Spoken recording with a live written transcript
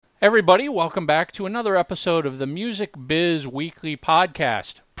Everybody, welcome back to another episode of the Music Biz Weekly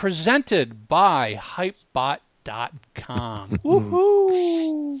Podcast, presented by Hypebot.com.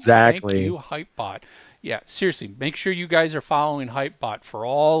 Woohoo! Exactly. Thank you, Hypebot. Yeah, seriously, make sure you guys are following Hypebot for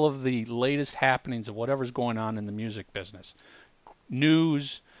all of the latest happenings of whatever's going on in the music business.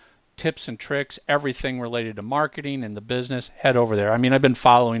 News, tips and tricks, everything related to marketing and the business, head over there. I mean, I've been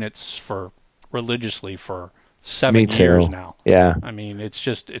following it religiously for 7 years now. Yeah. I mean,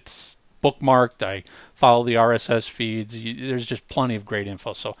 it's bookmarked. I follow the RSS feeds. There's just plenty of great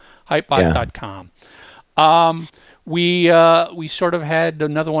info. So hypebot.com. We sort of had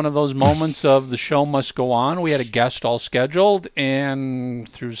another one of those moments of the show must go on. We had a guest all scheduled, and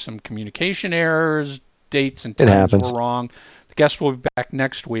through some communication errors, dates and times were wrong. The guest will be back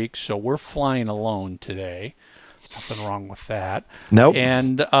next week, so we're flying alone today. Nothing wrong with that. Nope.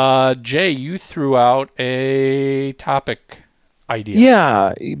 And Jay, you threw out a topic idea.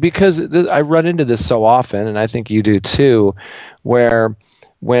 Yeah, because I run into this so often, and I think you do too, where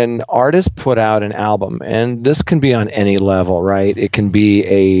when artists put out an album, and this can be on any level, right? It can be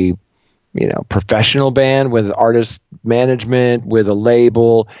a professional band with artist management, with a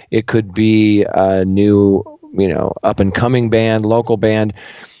label. It could be a new, up and coming band, local band.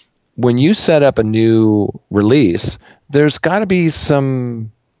 When you set up a new release, there's got to be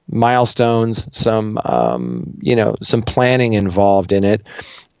some milestones, some planning involved in it.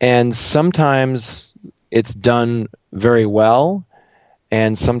 And sometimes it's done very well,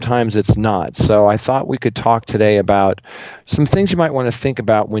 and sometimes it's not. So I thought we could talk today about some things you might want to think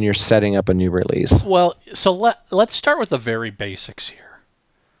about when you're setting up a new release. Well, so let's start with the very basics here.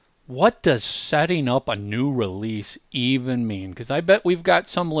 What does setting up a new release even mean? Because I bet we've got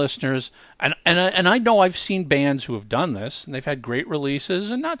some listeners, and I know I've seen bands who have done this, and they've had great releases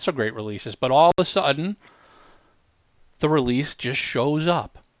and not so great releases, but all of a sudden, the release just shows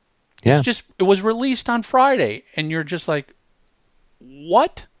up. Yeah. It was released on Friday, and you're just like,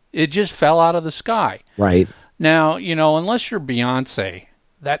 what? It just fell out of the sky. Right. Now, unless you're Beyonce,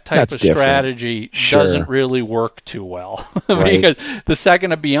 that type of strategy doesn't really work too well. Right. Because the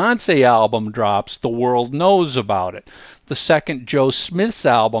second a Beyonce album drops, the world knows about it. The second Joe Smith's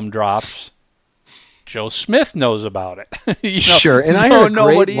album drops, Joe Smith knows about it. Sure, and I heard a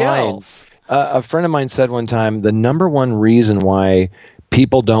nobody great line. Else. A friend of mine said one time, the number one reason why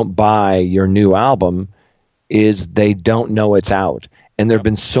people don't buy your new album is they don't know it's out. And there have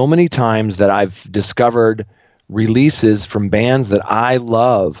been so many times that I've discovered releases from bands that I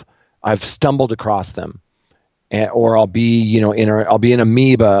love. I've stumbled across them, or I'll be, I'll be in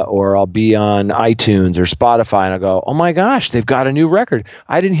Amoeba, or I'll be on iTunes or Spotify, and I'll go, oh my gosh, they've got a new record.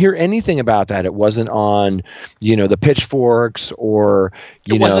 I didn't hear anything about that. It wasn't on, the Pitchforks or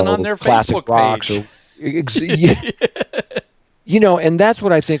it wasn't on their Classic Facebook Rocks page. And that's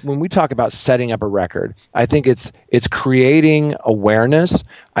what I think when we talk about setting up a record. I think it's creating awareness.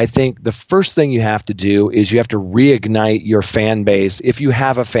 I think the first thing you have to do is you have to reignite your fan base. If you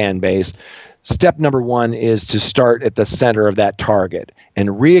have a fan base, step number one is to start at the center of that target and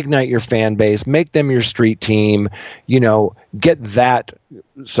reignite your fan base, make them your street team, get that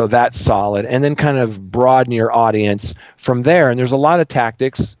so that's solid, and then kind of broaden your audience from there. And there's a lot of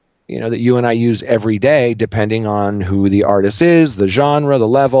tactics that you and I use every day, depending on who the artist is, the genre, the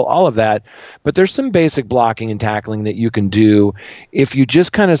level, all of that. But there's some basic blocking and tackling that you can do if you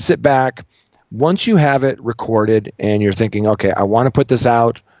just kind of sit back. Once you have it recorded and you're thinking, okay, I want to put this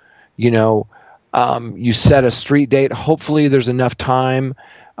out, you set a street date. Hopefully there's enough time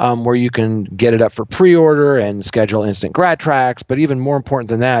where you can get it up for pre-order and schedule instant grat tracks. But even more important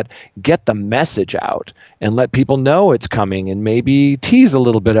than that, get the message out and let people know it's coming and maybe tease a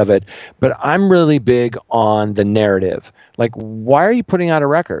little bit of it. But I'm really big on the narrative. Like, why are you putting out a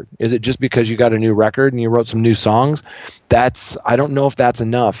record? Is it just because you got a new record and you wrote some new songs? I don't know if that's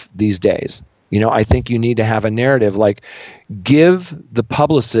enough these days. I think you need to have a narrative. Like, give the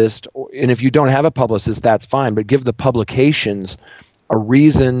publicist, and if you don't have a publicist, that's fine, but give the publications a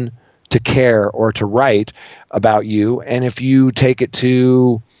reason to care or to write about you. And if you take it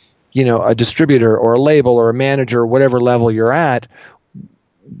to, a distributor or a label or a manager or whatever level you're at,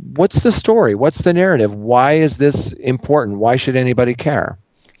 what's the story? What's the narrative? Why is this important? Why should anybody care?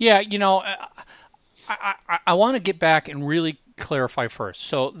 Yeah, I want to get back and really clarify first.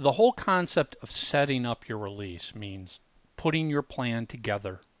 So the whole concept of setting up your release means putting your plan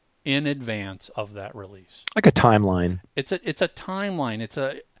together in advance of that release. Like a timeline. It's a timeline.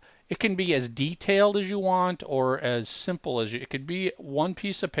 It can be as detailed as you want or as simple as it could be one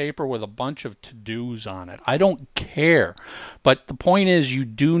piece of paper with a bunch of to-dos on it. I don't care. But the point is you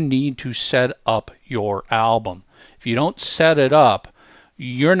do need to set up your album. If you don't set it up,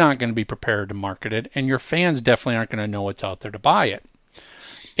 you're not going to be prepared to market it, and your fans definitely aren't going to know what's out there to buy it.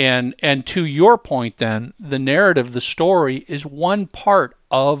 And to your point then, the narrative, the story is one part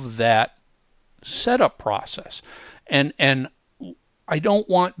of that setup process. And I don't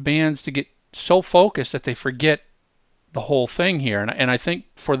want bands to get so focused that they forget the whole thing here. And I think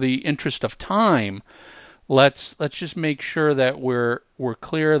for the interest of time, let's just make sure that we're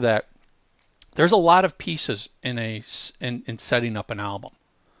clear that there's a lot of pieces in setting up an album.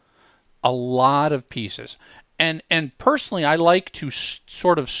 A lot of pieces. And personally, I like to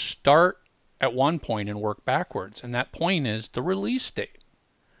sort of start at one point and work backwards. And that point is the release date.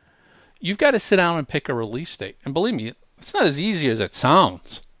 You've got to sit down and pick a release date. And believe me, it's not as easy as it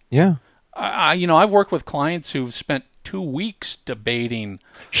sounds. Yeah. I've worked with clients who've spent 2 weeks debating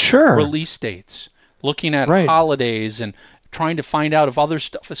release dates, looking at holidays and trying to find out if other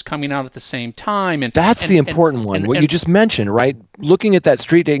stuff is coming out at the same time. And that's the important one, what you just mentioned, right? Looking at that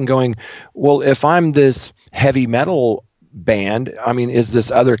street date and going, well, if I'm this heavy metal band, I mean, is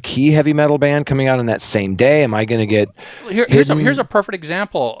this other key heavy metal band coming out on that same day? Am I going to get here's a perfect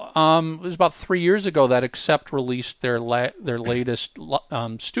example. It was about 3 years ago that Accept released their latest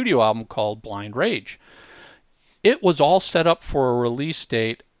studio album called Blind Rage. It was all set up for a release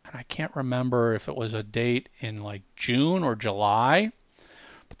date, and I can't remember if it was a date in like June or July.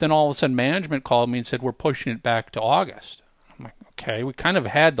 But then all of a sudden management called me and said, we're pushing it back to August. I'm like, okay, we kind of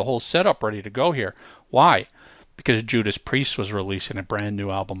had the whole setup ready to go here. Why? Because Judas Priest was releasing a brand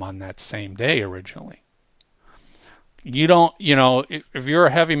new album on that same day originally. You don't, if you're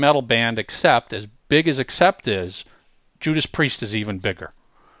a heavy metal band, Accept, as big as Accept is, Judas Priest is even bigger.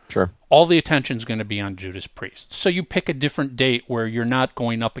 Sure. All the attention's going to be on Judas Priest. So you pick a different date where you're not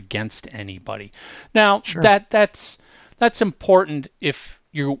going up against anybody. Now, that's important if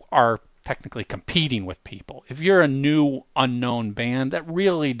you are technically competing with people. If you're a new unknown band, that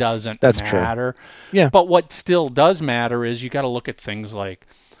really doesn't matter. True. Yeah. But what still does matter is you got to look at things like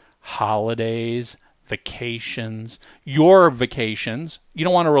holidays, vacations, your vacations. You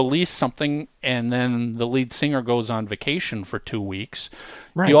don't want to release something and then the lead singer goes on vacation for 2 weeks.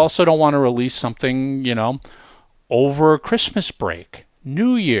 Right. You also don't want to release something, over Christmas break,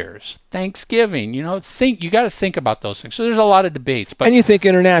 New Year's, Thanksgiving. You got to think about those things. So there's a lot of debates, and you think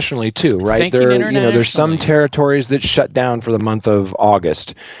internationally too, right? There's some territories that shut down for the month of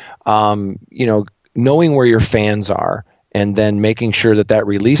August. Knowing where your fans are, and then making sure that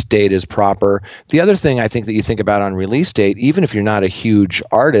release date is proper. The other thing I think that you think about on release date, even if you're not a huge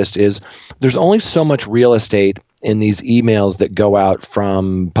artist, is there's only so much real estate in these emails that go out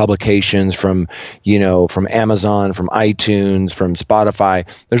from publications, from Amazon, from iTunes, from Spotify.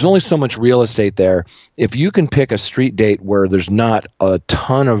 There's only so much real estate there. If you can pick a street date where there's not a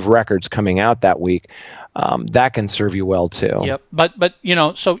ton of records coming out that week, that can serve you well too. Yep. But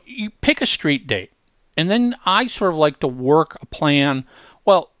so you pick a street date. And then I sort of like to work a plan,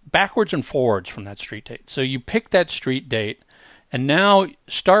 backwards and forwards from that street date. So you pick that street date, and now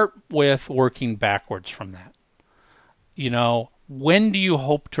start with working backwards from that. When do you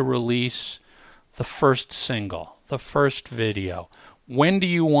hope to release the first single, the first video? When do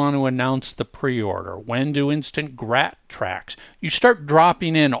you want to announce the pre-order? When do instant grat tracks? You start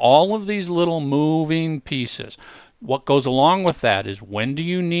dropping in all of these little moving pieces. What goes along with that is, when do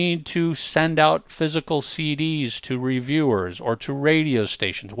you need to send out physical CDs to reviewers or to radio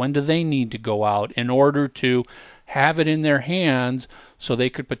stations? When do they need to go out in order to have it in their hands so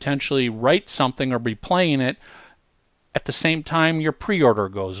they could potentially write something or be playing it at the same time your pre-order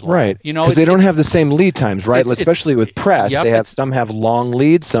goes live? Right. Because they don't have the same lead times, right? Especially with press, some have long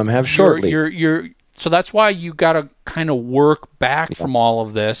leads, some have short leads. So that's why you got to kind of work back from all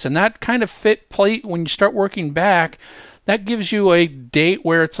of this. And that kind of when you start working back, that gives you a date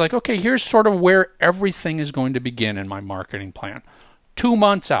where it's like, okay, here's sort of where everything is going to begin in my marketing plan. 2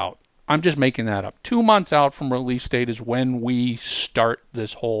 months out. I'm just making that up. 2 months out from release date is when we start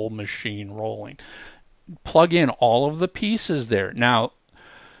this whole machine rolling. Plug in all of the pieces there. Now,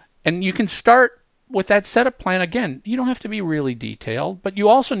 and you can start with that setup plan. Again, you don't have to be really detailed, but you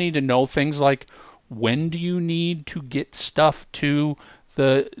also need to know things like, when do you need to get stuff to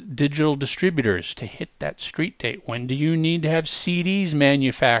the digital distributors to hit that street date? When do you need to have CDs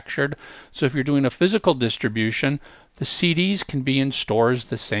manufactured? So if you're doing a physical distribution, the CDs can be in stores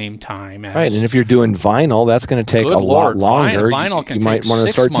the same time as... Right, and if you're doing vinyl, that's going to take lot longer. Vinyl can you take might want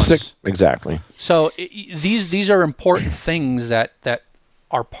to start 6 months. Exactly. So these are important things that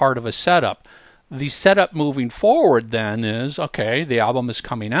are part of a setup. The setup moving forward then is, okay, the album is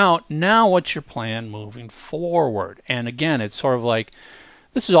coming out. Now what's your plan moving forward? And again, it's sort of like,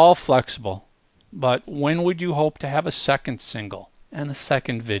 this is all flexible, but when would you hope to have a second single? and a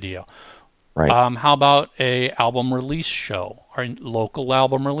second video. Right. How about a album release show or local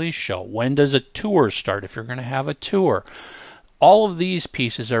album release show? When does a tour start if you're going to have a tour? All of these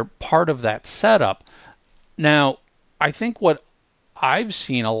pieces are part of that setup. Now, I think what I've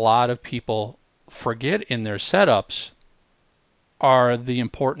seen a lot of people forget in their setups are the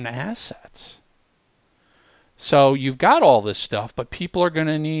important assets. So you've got all this stuff, but people are going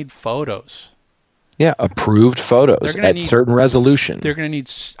to need photos. Yeah, approved photos at certain resolution. They're going to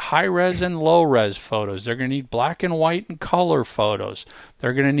need high-res and low-res photos. They're going to need black and white and color photos.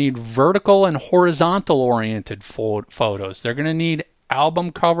 They're going to need vertical and horizontal-oriented photos. They're going to need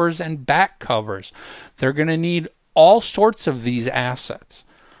album covers and back covers. They're going to need all sorts of these assets.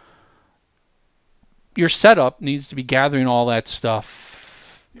 Your setup needs to be gathering all that stuff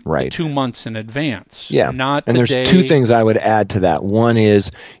right 2 months in advance. Yeah. Not and there's two things I would add to that. One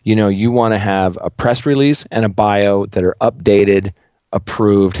is, you want to have a press release and a bio that are updated,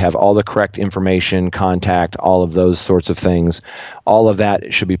 approved, have all the correct information, contact, all of those sorts of things. All of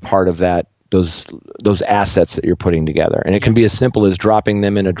that should be part of that, those assets that you're putting together. And it can be as simple as dropping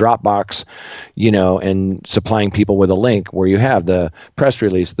them in a Dropbox, and supplying people with a link where you have the press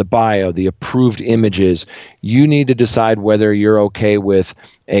release, the bio, the approved images. You need to decide whether you're okay with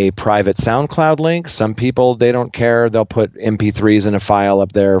a private SoundCloud link. Some people, they don't care. They'll put MP3s in a file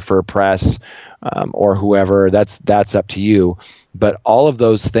up there for press, or whoever. That's up to you. But all of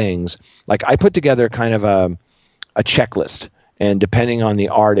those things, like I put together kind of a checklist. And depending on the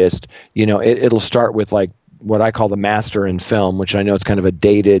artist, it'll start with like what I call the master in film, which I know it's kind of a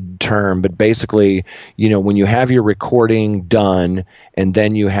dated term, but basically, when you have your recording done and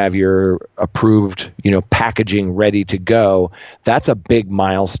then you have your approved, packaging ready to go, that's a big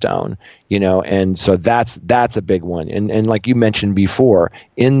milestone, and so that's a big one. And like you mentioned before,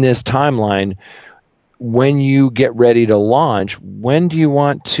 in this timeline, when you get ready to launch, when do you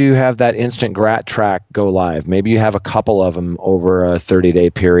want to have that instant grat track go live? Maybe you have a couple of them over a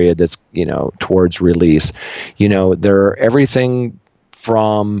 30-day period that's, towards release. They're everything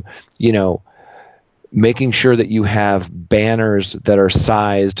from, making sure that you have banners that are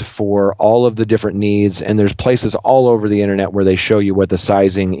sized for all of the different needs. And there's places all over the internet where they show you what the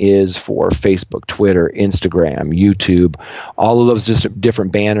sizing is for Facebook, Twitter, Instagram, YouTube. All of those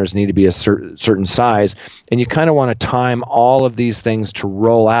different banners need to be a certain size. And you kind of want to time all of these things to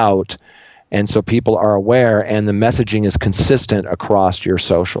roll out. And so people are aware and the messaging is consistent across your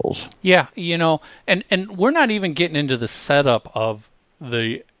socials. Yeah, and we're not even getting into the setup of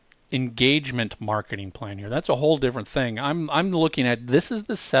the engagement marketing plan here. That's a whole different thing. I'm looking at this is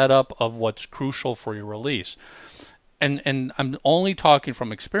the setup of what's crucial for your release. And I'm only talking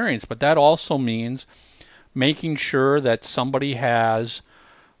from experience, but that also means making sure that somebody has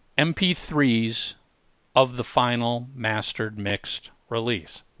MP3s of the final mastered mixed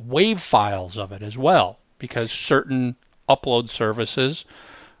release. WAV files of it as well, because certain upload services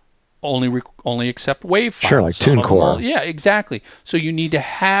only accept WAV files. Sure, like TuneCore. Yeah, exactly. So you need to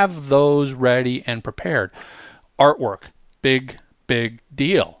have those ready and prepared. Artwork, big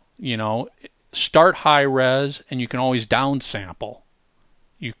deal. Start high res, and you can always downsample.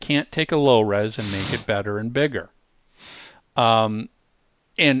 You can't take a low res and make it better and bigger. And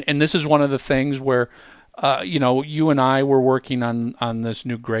this is one of the things where, you and I were working on this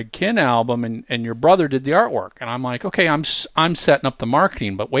new Greg Kihn album, and your brother did the artwork, and I'm like, okay, I'm setting up the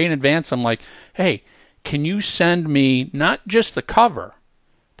marketing, but way in advance, I'm like, hey, can you send me not just the cover,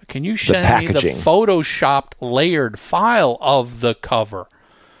 but can you send me the photoshopped layered file of the cover?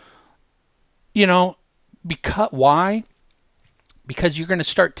 Why? Because you're going to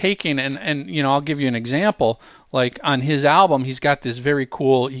start taking, and I'll give you an example. Like on his album, he's got this very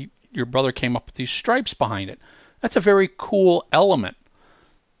cool. Your brother came up with these stripes behind it. That's a very cool element.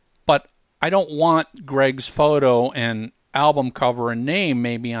 But I don't want Greg's photo and album cover and name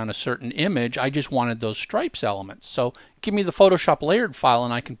maybe on a certain image. I just wanted those stripes elements. So give me the Photoshop layered file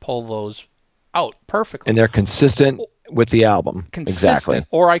and I can pull those out perfectly. And they're consistent with the album. Exactly.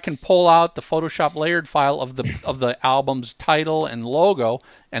 Or I can pull out the Photoshop layered file of the album's title and logo,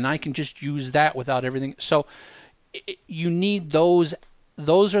 and I can just use that without everything. So you need those.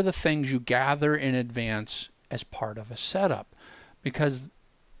 Those are the things you gather in advance as part of a setup, because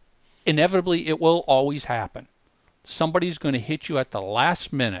inevitably it will always happen. Somebody's going to hit you at the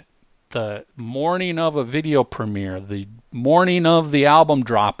last minute, the morning of a video premiere, the morning of the album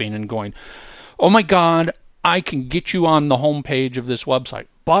dropping, and going, oh my God, I can get you on the homepage of this website,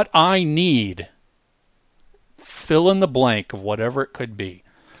 but I need fill in the blank of whatever it could be.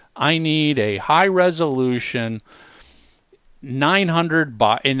 I need a high resolution 900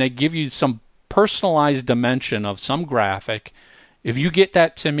 by, and they give you some personalized dimension of some graphic, If you get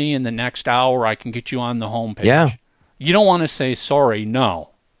that to me in the next hour, I can get you on the homepage. Yeah. You don't want to say, sorry, no.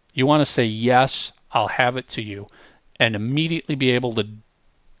 You want to say, yes, I'll have it to you, and immediately be able to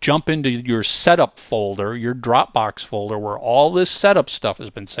jump into your setup folder, your Dropbox folder, where all this setup stuff has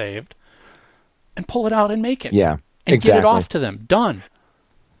been saved, and pull it out and make it. Yeah, and exactly. get it off to them. Done.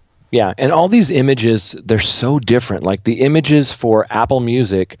 Yeah, and all these images, they're so different. Like the images for Apple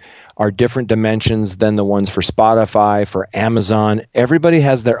Music are different dimensions than the ones for Spotify, for Amazon. Everybody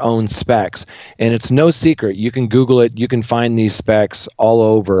has their own specs, and it's no secret. You can Google it. You can find these specs all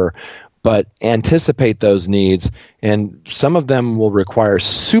over, but anticipate those needs. And some of them will require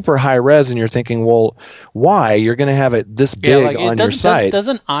super high res, and you're thinking, well, why? You're going to have it this big on your site.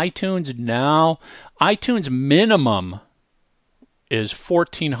 Doesn't iTunes now, iTunes minimum is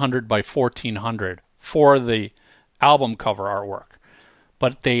 1400 by 1400 for the album cover artwork,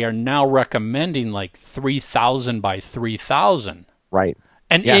 but they are now recommending like 3000 by 3000. Right.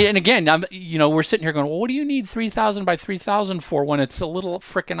 And again, we're sitting here going, well, what do you need 3000 by 3000 for when it's a little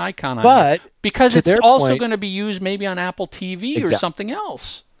frickin' icon on it? Because it's also going to be used maybe on Apple TV or something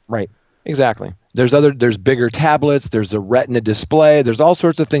else. Right. Exactly. There's bigger tablets. There's the Retina display. There's all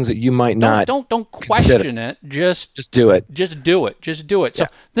sorts of things that you might not. Don't question it. Just do it. Just do it. So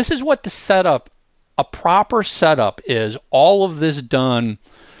this is what the setup, a proper setup is. All of this done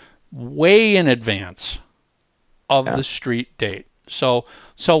way in advance of the street date. So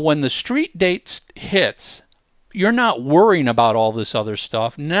when the street date hits, you're not worrying about all this other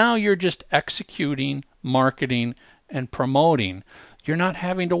stuff. Now you're just executing, marketing, and promoting. You're not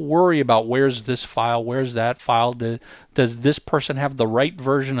having to worry about where's this file, where's that file, does this person have the right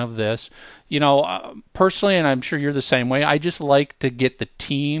version of this? Personally, and I'm sure you're the same way, I just like to get the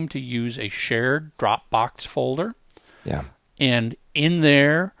team to use a shared Dropbox folder. Yeah. And in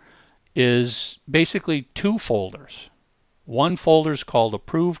there is basically two folders. One folder is called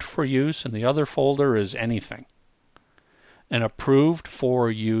Approved for Use, and the other folder is anything. And Approved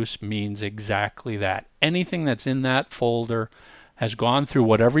for Use means exactly that. Anything that's in that folder has gone through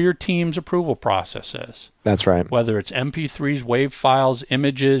whatever your team's approval process is. That's right. Whether it's MP3s, WAV files,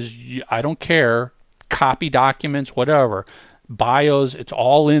 images, I don't care, copy documents, whatever, bios, it's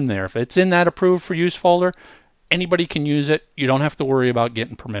all in there. If it's in that Approved for Use folder, anybody can use it. You don't have to worry about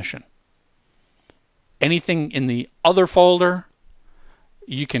getting permission. Anything in the other folder,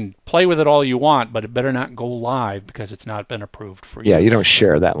 you can play with it all you want, but it better not go live because it's not been approved for you. Yeah, you don't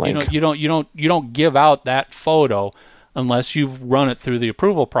share that link. You don't give out that photo unless you've run it through the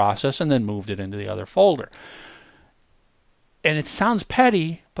approval process and then moved it into the other folder. And it sounds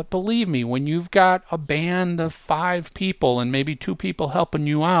petty, but believe me, when you've got a band of 5 people and maybe 2 people helping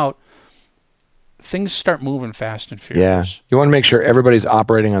you out, things start moving fast and furious. Yeah, you want to make sure everybody's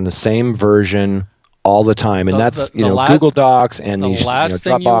operating on the same version all the time, and that's Google Docs and these Dropbox. The last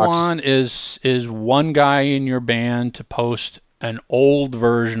thing you want is one guy in your band to post an old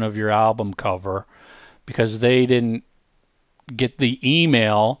version of your album cover because they didn't get the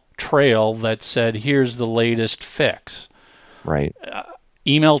email trail that said, here's the latest fix. Right.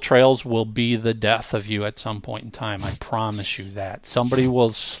 Email trails will be the death of you at some point in time. I promise you that. Somebody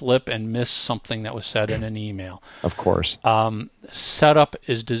will slip and miss something that was said in an email. Of course. Setup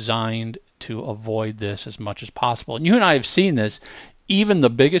is designed to avoid this as much as possible. And you and I have seen this. Even the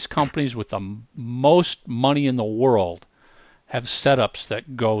biggest companies with the most money in the world have setups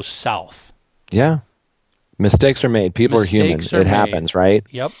that go south. Yeah. Mistakes are made. People are human. It happens, right?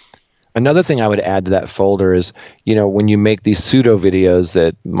 Yep. Another thing I would add to that folder is, when you make these pseudo videos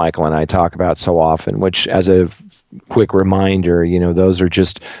that Michael and I talk about so often, which as a quick reminder, those are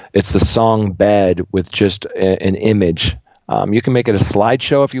just, it's the song bed with just an image. You can make it a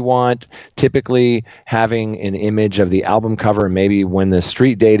slideshow if you want, typically having an image of the album cover and maybe when the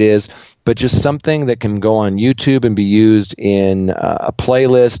street date is, but just something that can go on YouTube and be used in a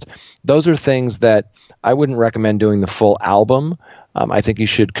playlist. Those are things that I wouldn't recommend doing the full album. I think you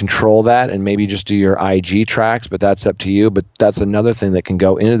should control that and maybe just do your IG tracks, but that's up to you. But that's another thing that can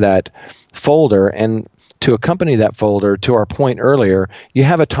go into that folder. And to accompany that folder, to our point earlier, you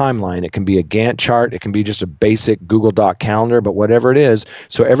have a timeline. It can be a Gantt chart. It can be just a basic Google Doc calendar, but whatever it is,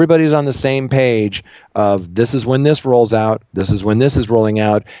 so everybody's on the same page of this is when this rolls out, this is when this is rolling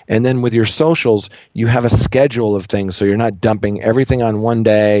out, and then with your socials, you have a schedule of things, so you're not dumping everything on one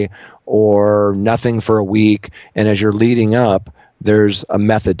day or nothing for a week, and as you're leading up, there's a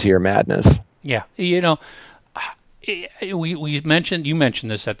method to your madness. Yeah, you mentioned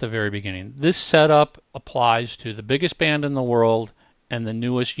this at the very beginning. This setup applies to the biggest band in the world and the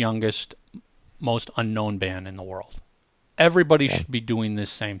newest, youngest, most unknown band in the world. Everybody should be doing this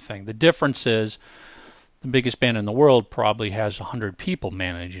same thing. The difference is the biggest band in the world probably has 100 people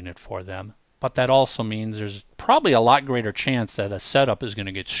managing it for them. But that also means there's probably a lot greater chance that a setup is going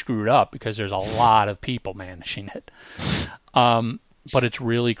to get screwed up because there's a lot of people managing it. But it's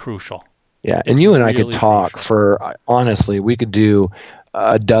really crucial. Yeah, and you and I could talk for, honestly, we could do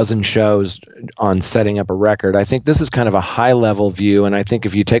a dozen shows on setting up a record. I think this is kind of a high-level view, and I think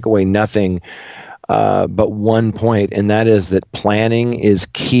if you take away nothing but one point, and that is that planning is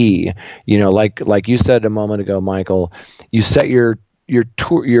key. You know, like you said a moment ago, Michael, you set your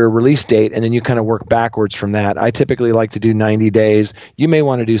release date, and then you kind of work backwards from that. I typically like to do 90 days. You may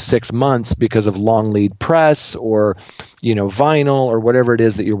want to do 6 months because of long lead press or, vinyl or whatever it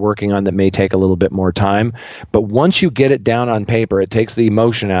is that you're working on that may take a little bit more time. But once you get it down on paper, it takes the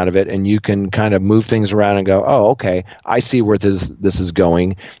emotion out of it, and you can kind of move things around and go, oh, okay, I see where this is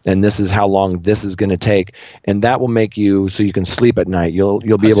going, and this is how long this is going to take. And that will make you so you can sleep at night. You'll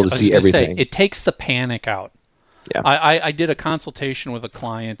be able to see everything. It takes the panic out. Yeah. I did a consultation with a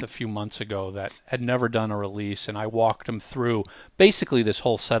client a few months ago that had never done a release, and I walked him through basically this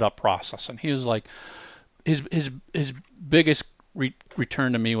whole setup process. And he was like, his biggest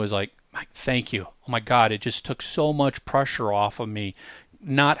return to me was like, thank you. Oh my God, it just took so much pressure off of me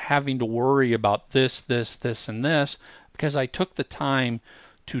not having to worry about this, and this, because I took the time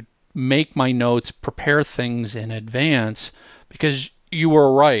to make my notes, prepare things in advance, because you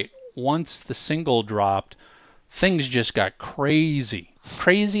were right. Once the single dropped, things just got crazy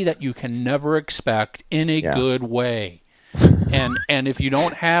that you can never expect in a good way. And if you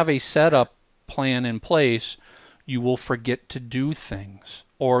don't have a setup plan in place, you will forget to do things,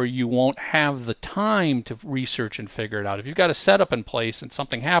 or you won't have the time to research and figure it out. If you've got a setup in place and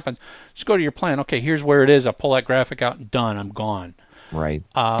something happens, just go to your plan. Okay, here's where it is. I'll pull that graphic out and done. I'm gone. Right.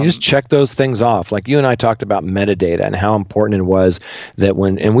 You just check those things off. Like you and I talked about metadata and how important it was that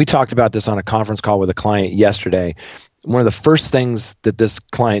and we talked about this on a conference call with a client yesterday. One of the first things that this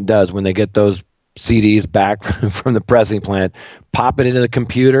client does when they get those CDs back from the pressing plant, pop it into the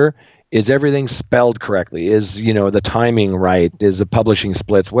computer. Is everything spelled correctly? Is, the timing right? Is the publishing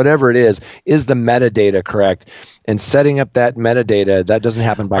splits? Whatever it is the metadata correct? And setting up that metadata, that doesn't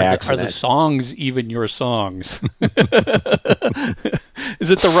happen by accident. Are the songs even your songs? Is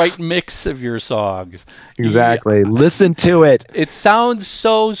it the right mix of your songs? Exactly. Yeah. Listen to it. It sounds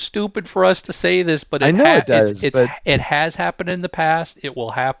so stupid for us to say this, but I know it does. It has happened in the past. It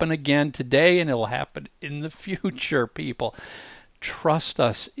will happen again today, and it will happen in the future, people. Trust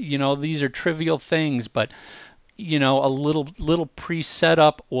us. These are trivial things, but a little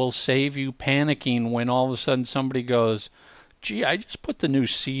pre-setup will save you panicking when all of a sudden somebody goes, gee, I just put the new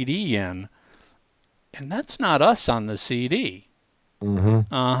CD in, and that's not us on the CD.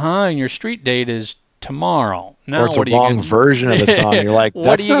 Mm-hmm. And your street date is tomorrow. Now, or it's a wrong version of the song. You're like,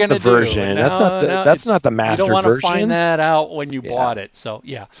 that's not the version. That's not the mastered version. You don't want to find that out when you bought it. So,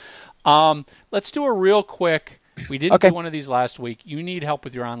 yeah. Let's do a real quick. We didn't do one of these last week. You need help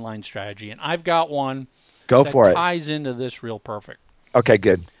with your online strategy, and I've got one that ties into this real perfect. Okay,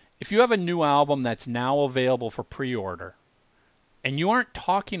 good. If you have a new album that's now available for pre-order, and you aren't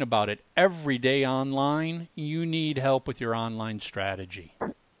talking about it every day online, you need help with your online strategy.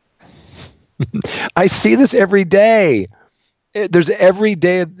 I see this every day. There's every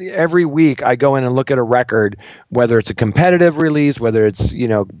day, every week, I go in and look at a record, whether it's a competitive release, whether it's,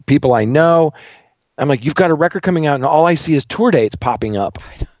 people I know. I'm like, you've got a record coming out, and all I see is tour dates popping up.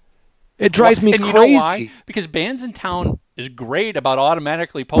 It drives me crazy. You know why? Because Bands in Town is great about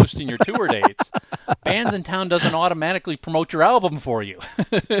automatically posting your tour dates. Bands in Town doesn't automatically promote your album for you.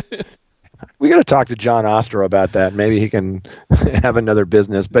 We got to talk to John Ostro about that. Maybe he can have another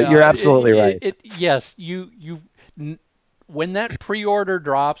business. But you're absolutely right. Yes, when that pre-order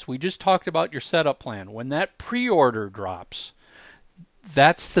drops, we just talked about your setup plan. When that pre-order drops,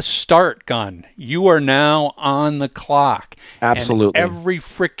 that's the start gun. You are now on the clock. Absolutely. And every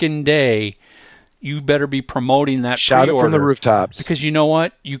freaking day, you better be promoting that Shout pre-order. It from the rooftops. Because you know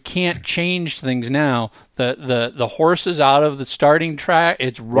what? You can't change things now. The horse is out of the starting track.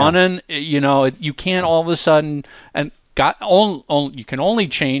 It's running. Yeah. You can't all of a sudden... and you can only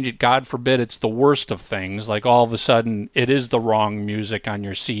change it, God forbid, it's the worst of things, like all of a sudden it is the wrong music on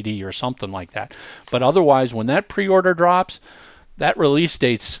your CD or something like that. But otherwise, when that pre-order drops... that release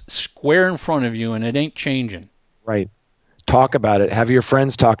date's square in front of you, and it ain't changing. Right. Talk about it. Have your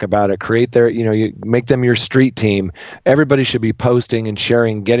friends talk about it. Create you make them your street team. Everybody should be posting and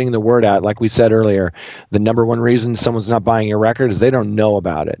sharing, getting the word out. Like we said earlier, the number one reason someone's not buying your record is they don't know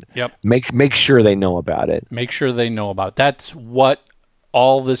about it. Yep. Make sure they know about it. Make sure they know about it. That's what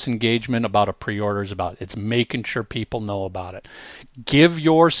all this engagement about a pre-order is about. It's making sure people know about it. Give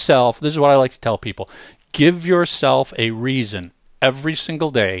yourself, this is what I like to tell people, Give yourself a reason every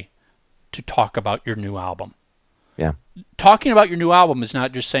single day to talk about your new album. Yeah. Talking about your new album is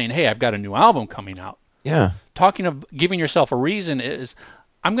not just saying, hey, I've got a new album coming out. Yeah. Giving yourself a reason is,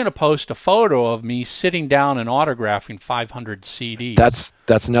 I'm going to post a photo of me sitting down and autographing 500 CDs.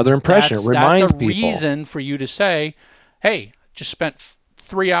 That's another impression. It reminds people. That's a reason for you to say, hey, just spent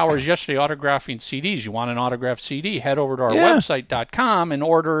 3 hours yesterday autographing CDs. You want an autographed CD? Head over to our website.com and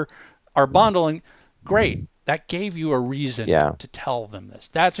order our bundle. And great. That gave you a reason to tell them this.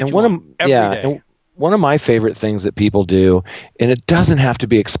 That's what you want every day. And one of my favorite things that people do, and it doesn't have to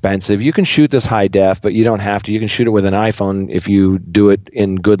be expensive. You can shoot this high def, but you don't have to. You can shoot it with an iPhone if you do it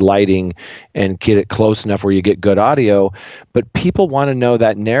in good lighting and get it close enough where you get good audio. But people want to know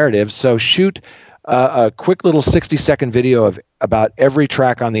that narrative, so shoot a quick little 60-second video about every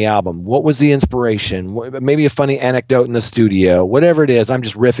track on the album. What was the inspiration? Maybe a funny anecdote in the studio, whatever it is. I'm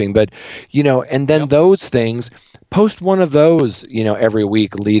just riffing, but and then those things. Post one of those, every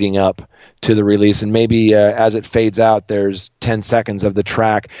week leading up to the release, and maybe as it fades out, there's 10 seconds of the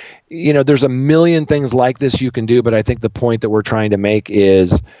track. There's a million things like this you can do, but I think the point that we're trying to make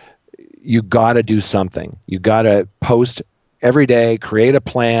is you got to do something. You got to post every day, create a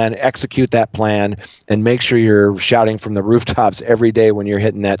plan, execute that plan, and make sure you're shouting from the rooftops every day when you're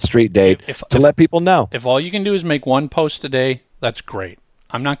hitting that street date to let people know. If all you can do is make one post a day, that's great.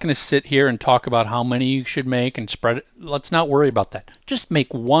 I'm not going to sit here and talk about how many you should make and spread it. Let's not worry about that. Just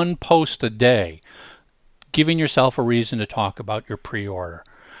make one post a day, giving yourself a reason to talk about your pre-order.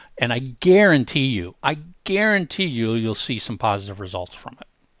 And I guarantee you, you'll see some positive results from it.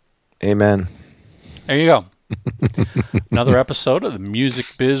 Amen. There you go. Another episode of the Music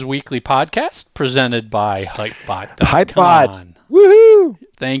Biz Weekly Podcast presented by Hypebot.com. Hypebot. Woohoo!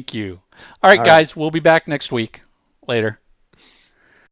 Thank you. All right, guys, we'll be back next week. Later.